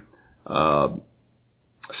the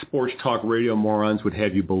sports talk radio morons would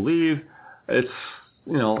have you believe. It's,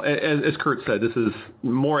 as Kurt said, this is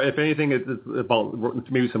more, if anything, it's about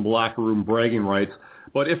maybe some locker room bragging rights.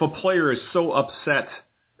 But if a player is so upset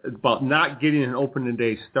about not getting an opening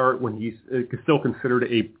day start when he's still considered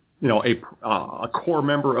a core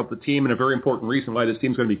member of the team and a very important reason why this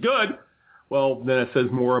team's going to be good, well, then it says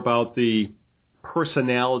more about the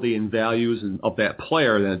personality and values of that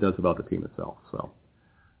player than it does about the team itself. So,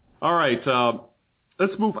 all right,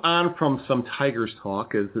 let's move on from some Tigers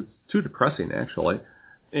talk, as it's too depressing, actually.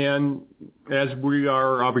 And as we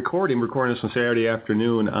are recording this on Saturday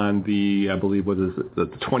afternoon on the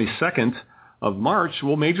 22nd of March,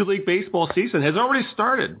 well, Major League Baseball season has already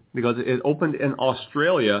started because it opened in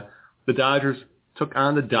Australia. The Dodgers took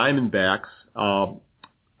on the Diamondbacks,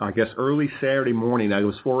 early Saturday morning. It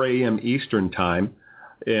was 4 a.m. Eastern time,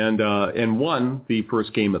 and won the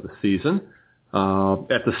first game of the season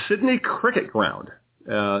at the Sydney Cricket Ground.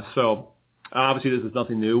 So obviously this is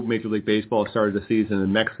nothing new. Major League Baseball started the season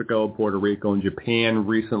in Mexico, Puerto Rico, and Japan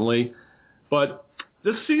recently. But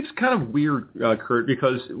this seems kind of weird, Kurt,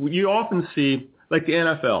 because you often see, like the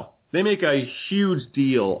NFL, they make a huge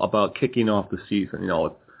deal about kicking off the season.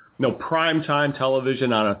 Primetime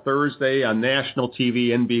television on a Thursday on national TV,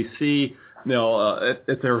 NBC.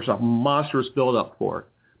 There's a monstrous build-up for it.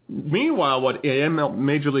 Meanwhile, what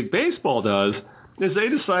Major League Baseball does is they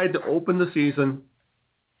decide to open the season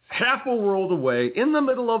half a world away in the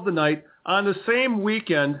middle of the night on the same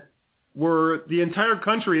weekend where the entire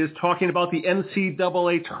country is talking about the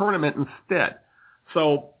NCAA Tournament instead.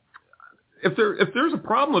 So if there's a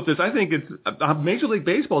problem with this, I think it's Major League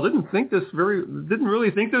Baseball didn't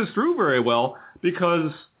really think this through very well,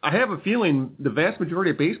 because I have a feeling the vast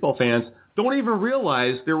majority of baseball fans don't even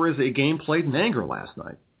realize there was a game played in anger last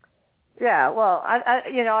night. Yeah, well,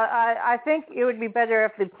 I think it would be better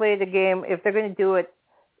if they played the game. If they're going to do it,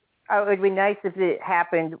 it would be nice if it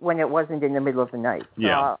happened when it wasn't in the middle of the night. So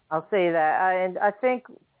yeah. I'll say that. And I think,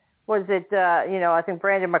 I think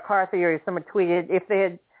Brandon McCarthy or someone tweeted, if they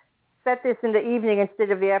had set this in the evening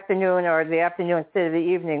instead of the afternoon, or the afternoon instead of the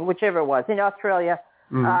evening, whichever it was, in Australia,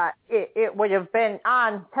 it would have been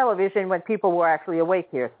on television when people were actually awake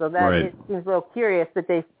here. So that It seems a little curious that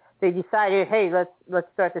they decided, hey, let's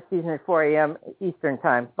start the season at 4 a.m. Eastern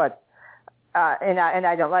time. But and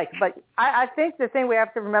I don't like it. But I think the thing we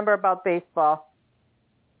have to remember about baseball,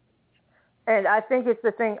 and I think it's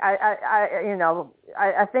the thing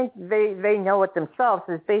I think they know it themselves,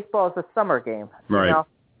 is baseball is a summer game. Right.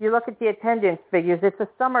 You look at the attendance figures, it's a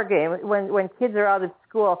summer game. When kids are out of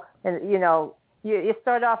school, and you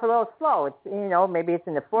start off a little slow. It's maybe it's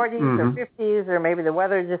in the 40s or 50s, or maybe the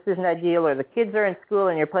weather just isn't ideal, or the kids are in school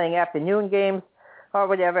and you're playing afternoon games or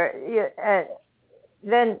whatever.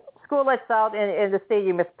 Then school lets out and the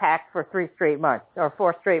stadium is packed for 3 straight months or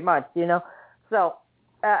 4 straight months. So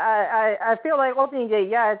I feel like opening day,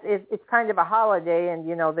 it's kind of a holiday, and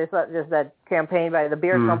there's that campaign by the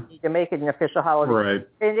beer company to make it an official holiday. Right.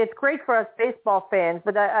 And it's great for us baseball fans,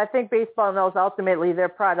 but I think baseball knows ultimately their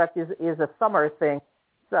product is a summer thing.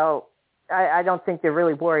 So I don't think they're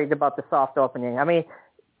really worried about the soft opening. I mean,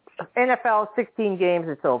 NFL 16 games,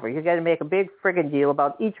 it's over. You got to make a big friggin' deal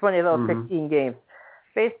about each one of those 16 games.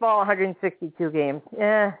 Baseball 162 games.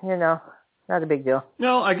 Not a big deal.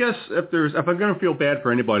 No, I guess if I'm going to feel bad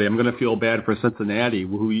for anybody, I'm going to feel bad for Cincinnati,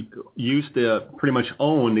 who used to pretty much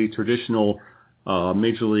own the traditional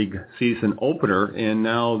Major League season opener, and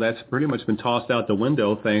now that's pretty much been tossed out the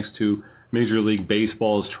window thanks to Major League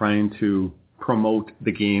Baseball's trying to promote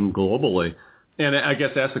the game globally. And I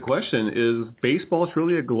guess that's the question, is baseball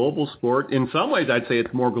truly a global sport? In some ways, I'd say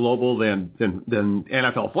it's more global than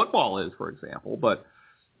NFL football is, for example, but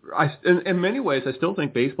in many ways, I still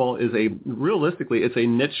think baseball is realistically, it's a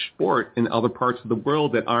niche sport in other parts of the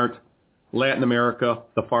world that aren't Latin America,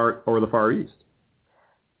 the Far East.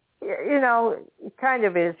 It kind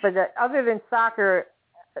of is, but other than soccer,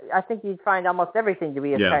 I think you'd find almost everything to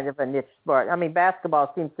be kind of a niche sport. I mean,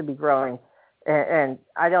 basketball seems to be growing, and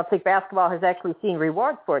I don't think basketball has actually seen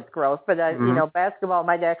rewards for its growth, but basketball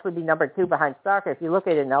might actually be number 2 behind soccer if you look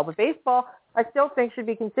at it now. But baseball, I still think, should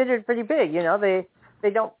be considered pretty big. They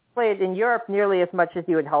don't play it in Europe nearly as much as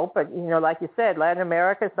you would hope, but, like you said, Latin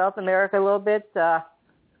America, South America a little bit,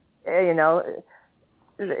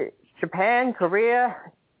 Japan, Korea,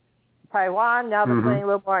 Taiwan, now they're playing a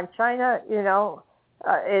little more in China,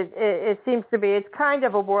 it seems to be, it's kind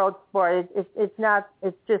of a world sport. It's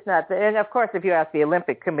just not, and of course, if you ask the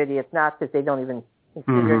Olympic Committee, it's not, because they don't even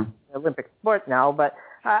consider it an Olympic sport now, but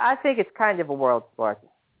I think it's kind of a world sport.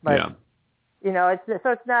 But,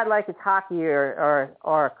 it's not like it's hockey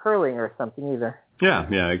or curling or something either.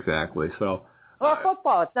 Yeah, exactly. So, or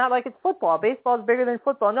football. It's not like it's football. Baseball is bigger than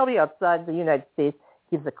football. Nobody outside the United States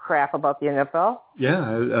gives a crap about the NFL. Yeah,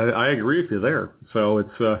 I agree with you there. So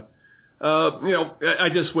it's, I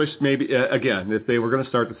just wish maybe, again, if they were going to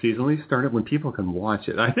start the season, at least start it when people can watch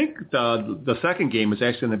it. I think the second game is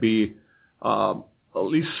actually going to be at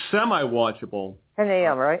least semi-watchable. 10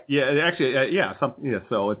 a.m., right? Yeah, actually,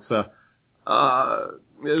 so it's...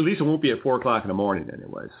 at least it won't be at 4 o'clock in the morning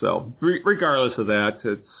anyway. So regardless of that,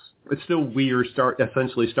 it's still weird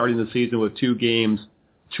essentially starting the season with 2 games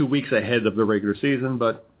 2 weeks ahead of the regular season.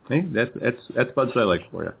 But hey, that's Bud Selig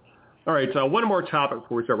for you. All right, so one more topic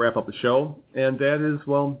before we start wrap up the show, and that is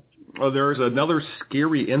there's another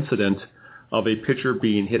scary incident of a pitcher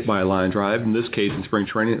being hit by a line drive. In this case, in spring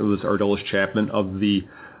training, it was Aroldis Chapman of the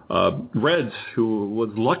Reds, who was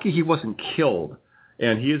lucky he wasn't killed.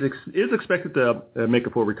 And he is expected to make a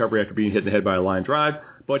full recovery after being hit in the head by a line drive,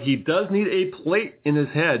 but he does need a plate in his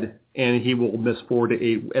head, and he will miss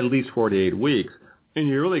at least 4 to 8 weeks. And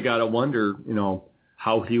you really got to wonder,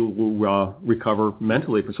 how he will recover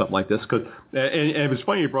mentally for something like this. And it was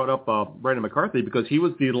funny you brought up Brandon McCarthy, because he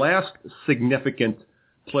was the last significant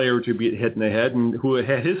player to be hit in the head and who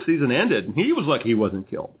had his season ended, and he was lucky he wasn't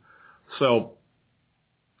killed. So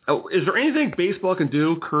is there anything baseball can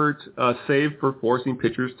do, Kurt, save for forcing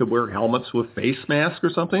pitchers to wear helmets with face masks or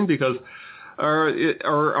something? Because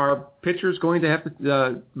are pitchers going to have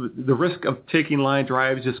to, the risk of taking line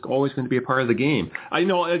drives just always going to be a part of the game? I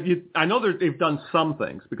know they've done some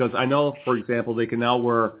things, because I know, for example, they can now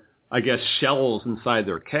wear, I guess, shells inside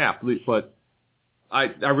their cap, but I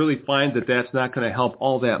really find that that's not going to help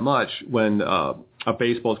all that much when a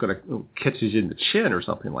baseball is going to catch you in the chin or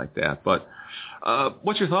something like that. But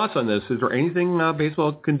what's your thoughts on this? Is there anything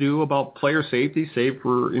baseball can do about player safety, save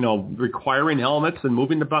for requiring helmets and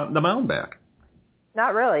moving the mound back?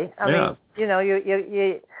 Not really. I mean,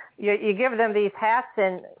 you give them these hats,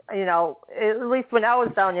 and at least when I was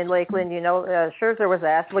down in Lakeland, Scherzer was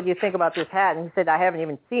asked, "What do you think about this hat?" And he said, "I haven't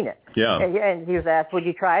even seen it." Yeah. And he was asked, "Would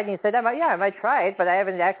you try it?" And he said, I might try it, but I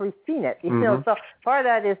haven't actually seen it." So part of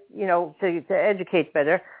that is to educate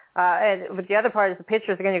better. But the other part is the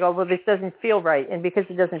pitchers are going to go, "Well, this doesn't feel right," and because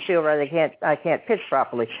it doesn't feel right, I can't pitch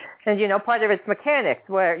properly. And part of it's mechanics,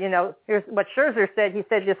 where here's what Scherzer said. He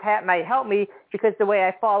said, "This hat might help me because the way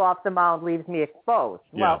I fall off the mound leaves me exposed."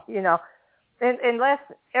 Yeah. Well, unless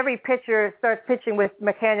every pitcher starts pitching with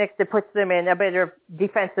mechanics that puts them in a better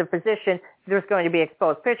defensive position, there's going to be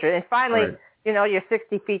exposed pitchers. And finally. Right. You're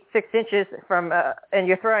 60 feet 6 inches from, and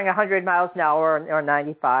you're throwing 100 miles an hour or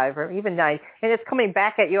 95 or even 90, and it's coming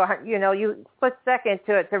back at you. You split second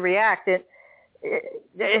to react.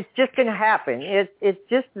 It's just going to happen. It's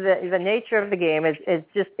just the nature of the game.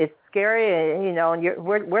 It's scary, and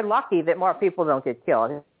we're lucky that more people don't get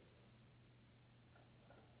killed.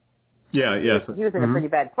 Yeah, yes. He was in a pretty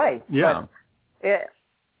bad place. Yeah.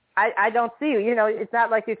 I don't see, it's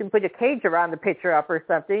not like you can put a cage around the pitcher up or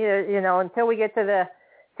something, until we get to the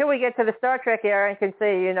Star Trek era and can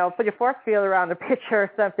say, put a force field around the pitcher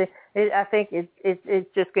or something. I think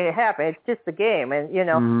it's just going to happen. It's just the game. And,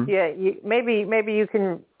 maybe you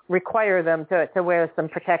can require them to wear some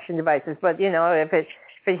protection devices. But, if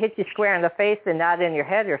it hits you square in the face and not in your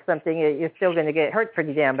head or something, you're still going to get hurt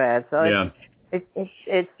pretty damn bad. So yeah.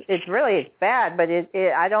 It's bad, but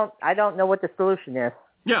I don't know what the solution is.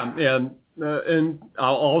 Yeah, and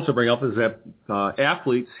I'll also bring up is that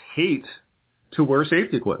athletes hate to wear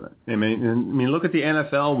safety equipment. I mean, look at the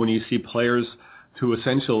NFL when you see players to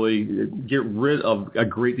essentially get rid of a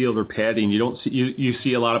great deal of their padding. You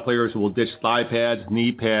see a lot of players who will ditch thigh pads,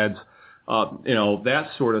 knee pads, that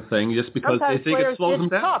sort of thing, just because sometimes they think it slows them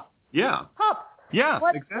down. Cups. Yeah. Cups. Yeah,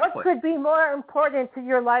 exactly. What could be more important to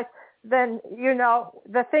your life than,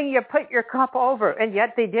 the thing you put your cup over, and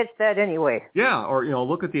yet they ditched that anyway. Yeah, or,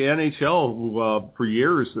 look at the NHL, who, for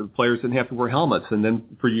years, players didn't have to wear helmets, and then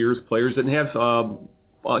for years, players didn't have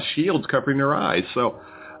shields covering their eyes. So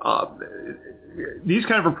these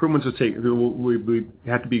kind of improvements we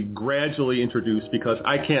have to be gradually introduced, because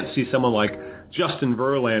I can't see someone like Justin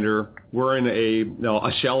Verlander wearing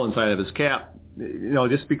a shell inside of his cap,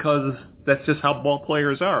 just because that's just how ball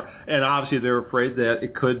players are. And obviously they're afraid that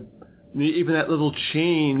it could, even that little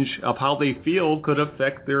change of how they feel could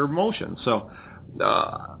affect their emotions. So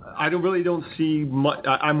I really don't see much.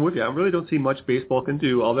 I'm with you. I really don't see much baseball can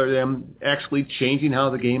do other than actually changing how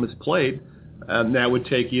the game is played. And that would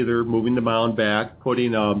take either moving the mound back,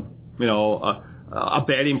 putting a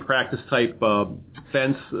batting practice type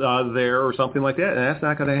fence there or something like that, and that's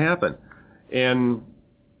not going to happen. And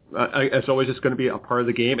it's always just going to be a part of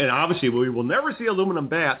the game. And obviously we will never see aluminum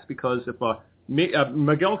bats, because if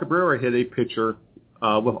Miguel Cabrera hit a pitcher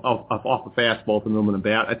off a fastball with an aluminum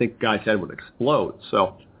bat, I think the guy's head would explode.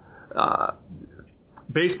 So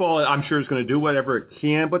baseball, I'm sure, is going to do whatever it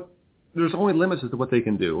can, but there's only limits as to what they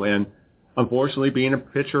can do. And unfortunately, being a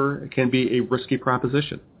pitcher can be a risky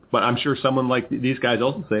proposition. But I'm sure someone like these guys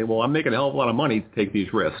also say, well, I'm making a hell of a lot of money to take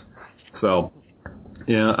these risks. So,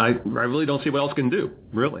 I really don't see what else can do.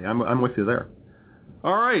 Really, I'm with you there.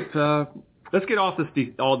 All right. Let's get off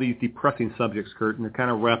all these depressing subjects, Kurt, and to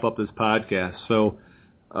kind of wrap up this podcast. So,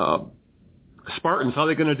 Spartans, how are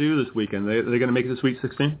they going to do this weekend? Are they going to make it to Sweet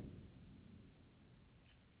 16?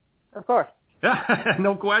 Of course.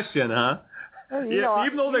 No question, huh?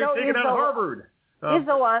 Even though they're taking out Harvard.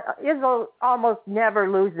 Izzo almost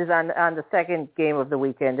never loses on the second game of the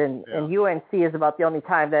weekend, and UNC is about the only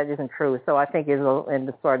time that isn't true. So I think Izzo and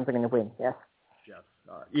the Spartans are going to win, yes.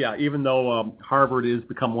 Even though Harvard has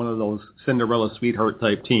become one of those Cinderella sweetheart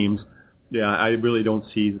type teams, I really don't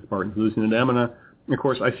see the Spartans losing to them. And of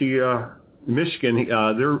course, I see Michigan.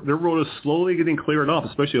 Their road is slowly getting cleared off,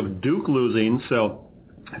 especially with Duke losing. So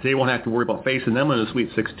they won't have to worry about facing them in the Sweet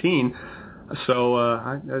 16. So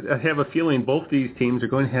I have a feeling both these teams are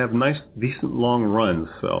going to have nice, decent long runs.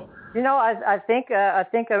 So I think a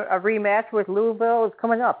rematch with Louisville is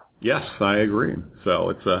coming up. Yes, I agree. So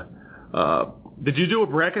it's did you do a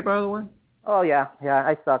bracket, by the way? Oh yeah,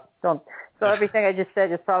 I suck. So everything I just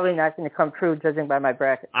said is probably not going to come true, judging by my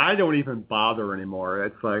bracket. I don't even bother anymore.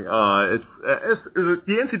 It's like it's the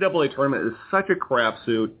NCAA tournament is such a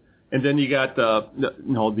crapshoot, and then you got the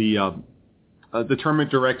tournament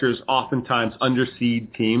directors oftentimes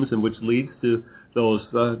underseed teams, and which leads to those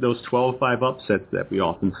 12-5 upsets that we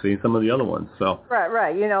often see in some of the other ones. So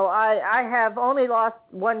right. I have only lost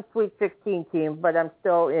one Sweet 16 team, but I'm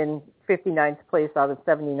still in 59th place out of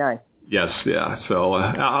 79. Yes, yeah. So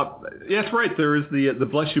that's right. There is the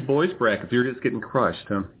Bless You Boys bracket. You're just getting crushed,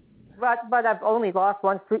 huh? But I've only lost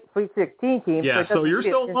one Sweet 16 team. Yeah, so you're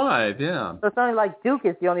still alive. Yeah. So it's only like Duke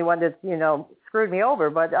is the only one that's screwed me over,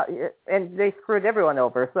 but and they screwed everyone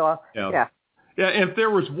over. So yeah. Yeah, and if there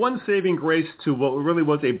was one saving grace to what really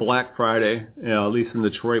was a Black Friday, at least in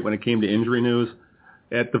Detroit, when it came to injury news,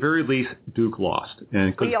 at the very least, Duke lost.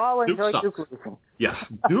 And we all enjoy Duke losing. Yes,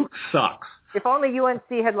 Duke sucks. If only UNC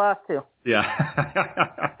had lost too. Yeah.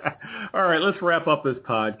 All right, let's wrap up this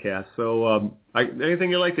podcast. So anything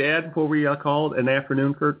you'd like to add before we call it an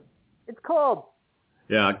afternoon, Kurt? It's cold.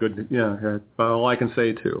 Yeah, good. Yeah, that's all I can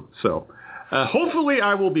say, too. So hopefully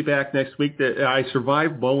I will be back next week. I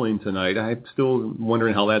survived bowling tonight. I'm still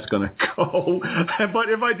wondering how that's going to go. But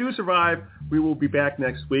if I do survive, we will be back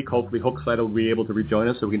next week. Hopefully Hookside will be able to rejoin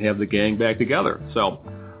us so we can have the gang back together. So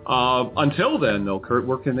until then, though, Kurt,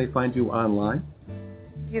 where can they find you online?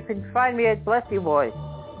 You can find me at Bless You Boys.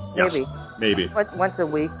 Maybe. Yes, maybe. Once a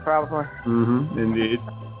week, probably. Mm-hmm, indeed.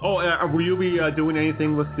 Oh, will you be doing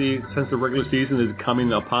anything since the regular season is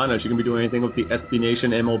coming upon us, you going to be doing anything with the SB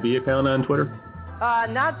Nation MLB account on Twitter?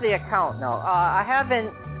 Not the account, no. I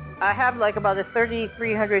haven't. I have like about a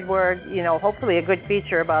 3,300 word, hopefully a good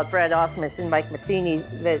feature about Brad Osmus and Mike Matheny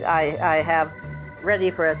that I have ready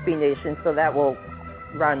for SB Nation, so that will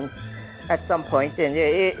run at some point, and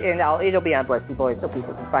it'll be on Bless You Boys, so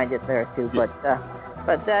people can find it there too. Yeah.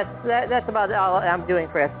 But that's about all I'm doing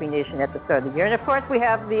for SB Nation at the start of the year. And, of course, we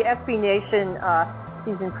have the SB Nation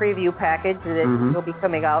season preview package that will be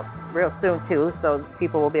coming out real soon, too, so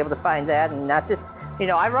people will be able to find that. And not just,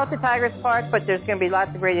 I wrote the Tigers part, but there's going to be lots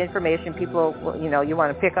of great information. People, you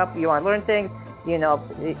want to pick up, you want to learn things,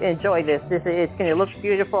 enjoy this. It's going to look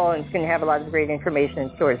beautiful, and it's going to have a lot of great information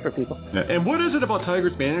and stories for people. And what is it about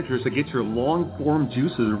Tigers managers that gets your long-form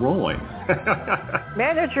juices rolling?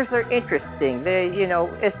 Managers are interesting. They,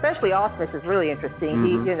 especially Osmus is really interesting.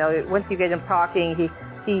 He, once you get him talking, he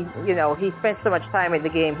spent so much time in the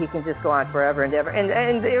game, he can just go on forever and ever.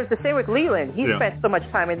 And it was the same with Leland. He spent so much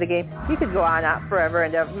time in the game, he could go on forever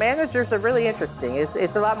and ever. Managers are really interesting.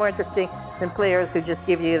 It's a lot more interesting than players who just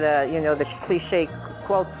give you the cliche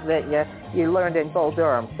quotes that you learned in Bull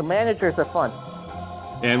Durham. So managers are fun.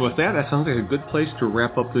 And with that sounds like a good place to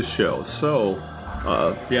wrap up the show. So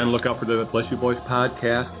be on the lookout for the Bless You Boys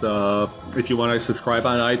podcast. If you want to subscribe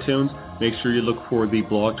on iTunes, make sure you look for the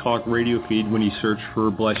Blog Talk radio feed when you search for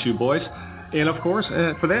Bless You Boys. And, of course,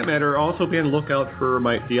 for that matter, also be on the lookout for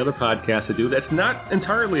the other podcast I do. That's not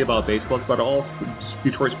entirely about baseball. It's about all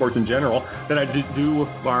Detroit sports in general that I do with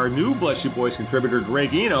our new Bless You Boys contributor,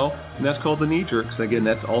 Greg Eno, and that's called The Knee Jerks. Again,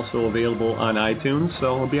 that's also available on iTunes,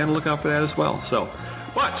 so be on the lookout for that as well. So,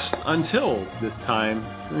 but until this time,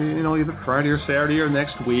 either Friday or Saturday or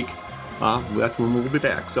next week, that's when we'll be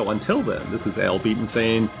back. So until then, this is Al Beaton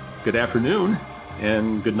saying good afternoon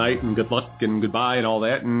and good night and good luck and goodbye and all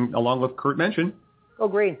that, and along with Kurt Mensching. Go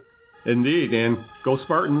Green. Indeed, and go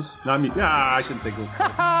Spartans. Not me. I shouldn't say go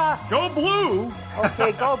Spartans. Go Blue.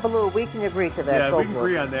 Okay, go Blue. We can agree to that. Yeah, we can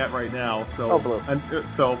agree on that right now. So, go Blue.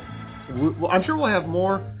 I'm sure we'll have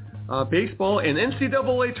more baseball and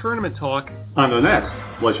NCAA tournament talk on the next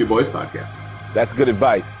Bless You Boys podcast. That's good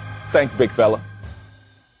advice. Thanks, big fella.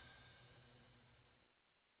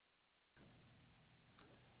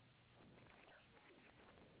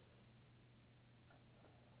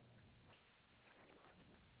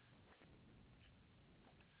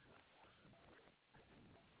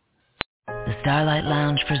 The Starlight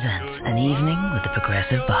Lounge presents An Evening with the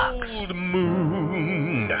Progressive Box. Old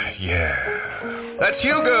moon, yeah. That's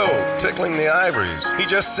Hugo, tickling the ivories. He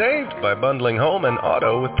just saved by bundling home and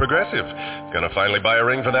auto with Progressive. Gonna finally buy a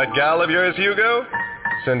ring for that gal of yours, Hugo?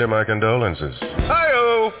 Send her my condolences.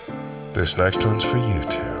 Hi-oh! This next one's for you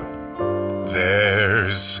two.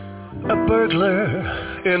 There's a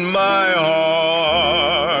burglar in my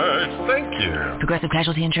heart. Thank you. Progressive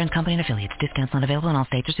Casualty Insurance Company and affiliates. Discounts not available in all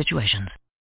states or situations.